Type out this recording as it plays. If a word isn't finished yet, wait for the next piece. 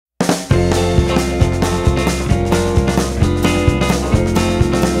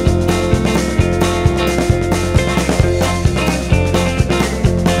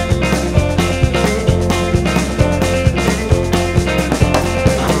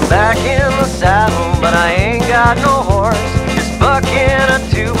back in the saddle, but I ain't got no horse. Just bucking a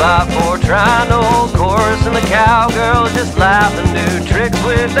 2x4, trying to hold course, and the cowgirls just laugh and do tricks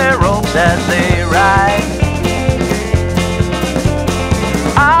with their ropes as they ride.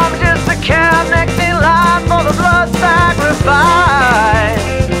 I'm just a cab next in line for the blood sacrifice.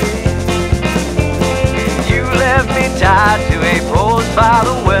 You left me tied to a post by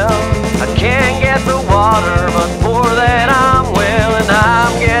the well. I can't get the water, but for that I'm well, and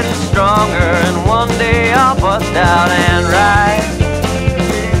I'm getting stronger, and one day I'll bust out and ride.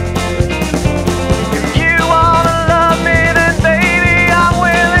 If you wanna love me, then baby, I'm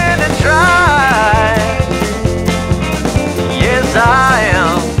willing to try. Yes, I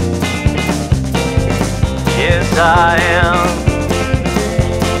am. Yes, I am.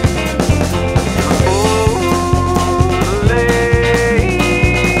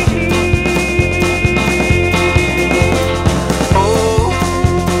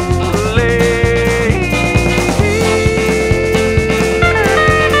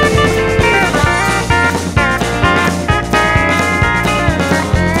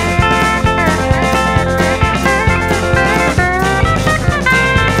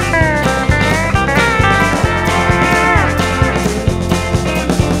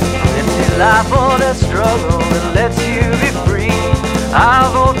 Life or that struggle that lets you be free. I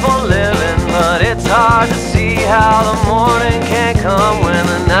vote for living, but it's hard to see how the morning can come when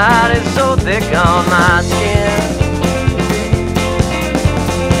the night is so thick on my skin.